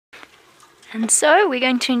And so we're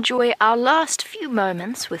going to enjoy our last few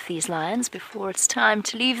moments with these lions before it's time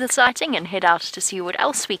to leave the sighting and head out to see what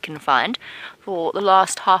else we can find for the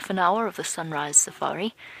last half an hour of the sunrise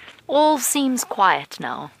safari. All seems quiet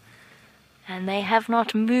now. And they have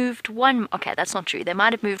not moved one... Okay, that's not true. They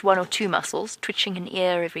might have moved one or two muscles, twitching an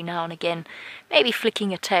ear every now and again, maybe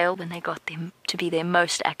flicking a tail when they got them to be their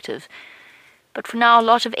most active. But for now, a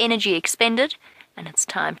lot of energy expended, and it's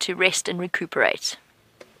time to rest and recuperate.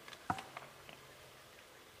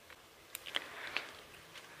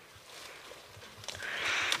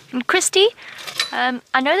 And Christy,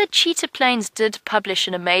 I know that Cheetah Plains did publish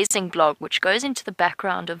an amazing blog which goes into the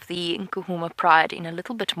background of the Nkuhuma Pride in a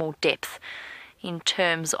little bit more depth in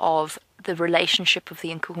terms of the relationship of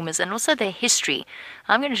the Nkuhumas and also their history.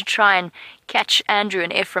 I'm going to try and catch Andrew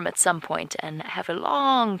and Ephraim at some point and have a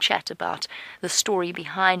long chat about the story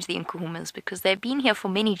behind the Nkuhumas, because they've been here for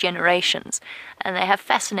many generations and they have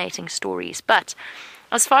fascinating stories. But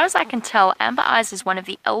as far as I can tell, Amber Eyes is one of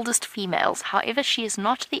the eldest females. However, she is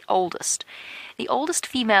not the oldest. The oldest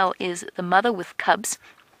female is the mother with cubs,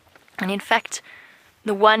 and in fact,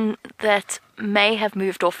 the one that may have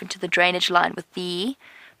moved off into the drainage line with the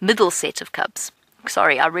middle set of cubs.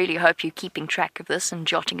 Sorry, I really hope you're keeping track of this and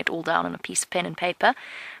jotting it all down on a piece of pen and paper.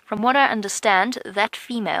 From what I understand, that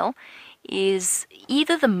female is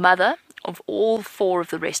either the mother of all four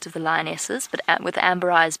of the rest of the lionesses, but with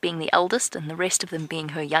Amber Eyes being the eldest and the rest of them being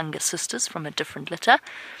her younger sisters from a different litter,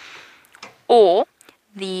 or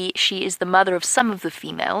she is the mother of some of the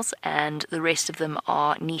females and the rest of them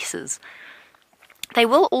are nieces. They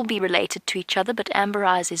will all be related to each other, but Amber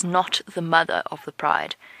Eyes is not the mother of the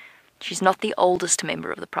pride. She's not the oldest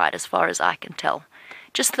member of the pride as far as I can tell.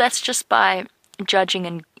 That's just by judging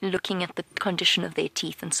and looking at the condition of their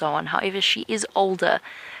teeth and so on. However, she is older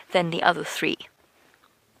than the other three.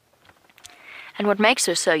 And what makes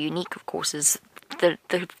her so unique, of course, is the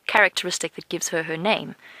characteristic that gives her her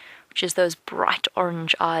name, which is those bright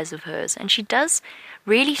orange eyes of hers. And she does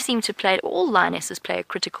really seem to play, all lionesses play a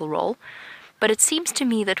critical role, but it seems to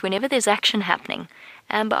me that whenever there's action happening,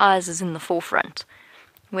 Amber Eyes is in the forefront.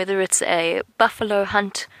 Whether it's a buffalo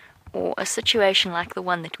hunt or a situation like the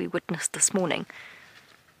one that we witnessed this morning,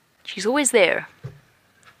 she's always there.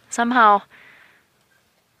 Somehow,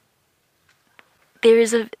 there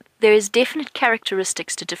is definite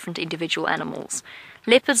characteristics to different individual animals.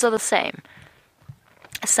 Leopards are the same.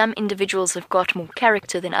 Some individuals have got more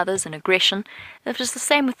character than others and aggression. It was the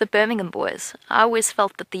same with the Birmingham boys. I always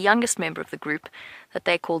felt that the youngest member of the group, that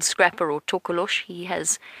they called Scrapper or Tokolosh, he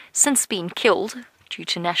has since been killed due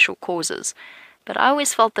to natural causes. But I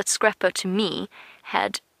always felt that Scrapper, to me,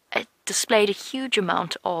 had displayed a huge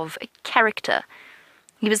amount of character.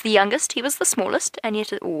 He was the youngest, he was the smallest, and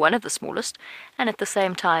yet, or one of the smallest, and at the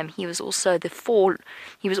same time, he was also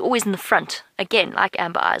he was always in the front, again, like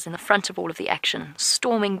Amber Eyes, in the front of all of the action,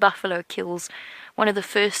 storming buffalo kills, one of the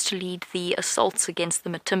first to lead the assaults against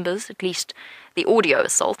the Matimbas, at least the audio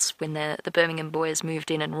assaults, when the Birmingham boys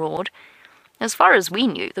moved in and roared. As far as we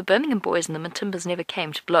knew, the Birmingham boys and the Matimbas never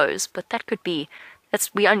came to blows, but that could be...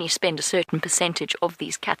 we only spend a certain percentage of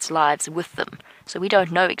these cats' lives with them, so we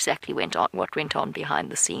don't know exactly what went on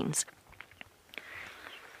behind the scenes.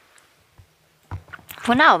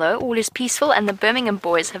 For now, though, all is peaceful, and the Birmingham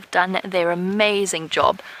boys have done their amazing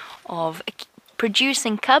job of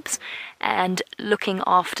producing cubs and looking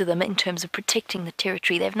after them in terms of protecting the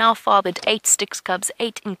territory. They've now fathered 8 Styx cubs,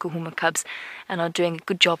 8 Nkuhuma cubs, and are doing a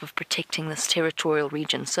good job of protecting this territorial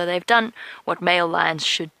region. So they've done what male lions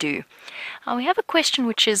should do. We have a question,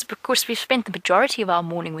 which is, of course, we've spent the majority of our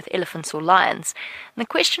morning with elephants or lions. And the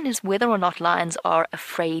question is whether or not lions are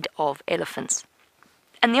afraid of elephants.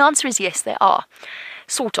 And the answer is yes, they are.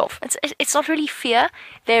 Sort of. It's not really fear.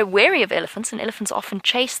 They're wary of elephants, and elephants often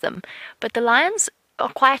chase them. But the lions are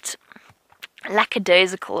quite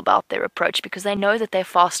lackadaisical about their approach because they know that they're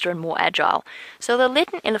faster and more agile. So they'll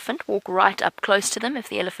let an elephant walk right up close to them if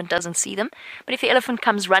the elephant doesn't see them. But if the elephant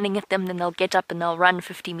comes running at them, then they'll get up and they'll run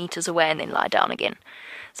 50 meters away and then lie down again.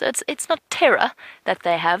 So it's not terror that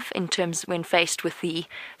they have in terms when faced with the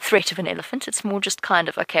threat of an elephant. It's more just kind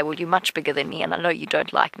of, okay, well, you're much bigger than me and I know you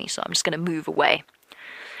don't like me, so I'm just going to move away.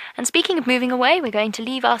 And speaking of moving away, we're going to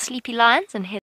leave our sleepy lions and head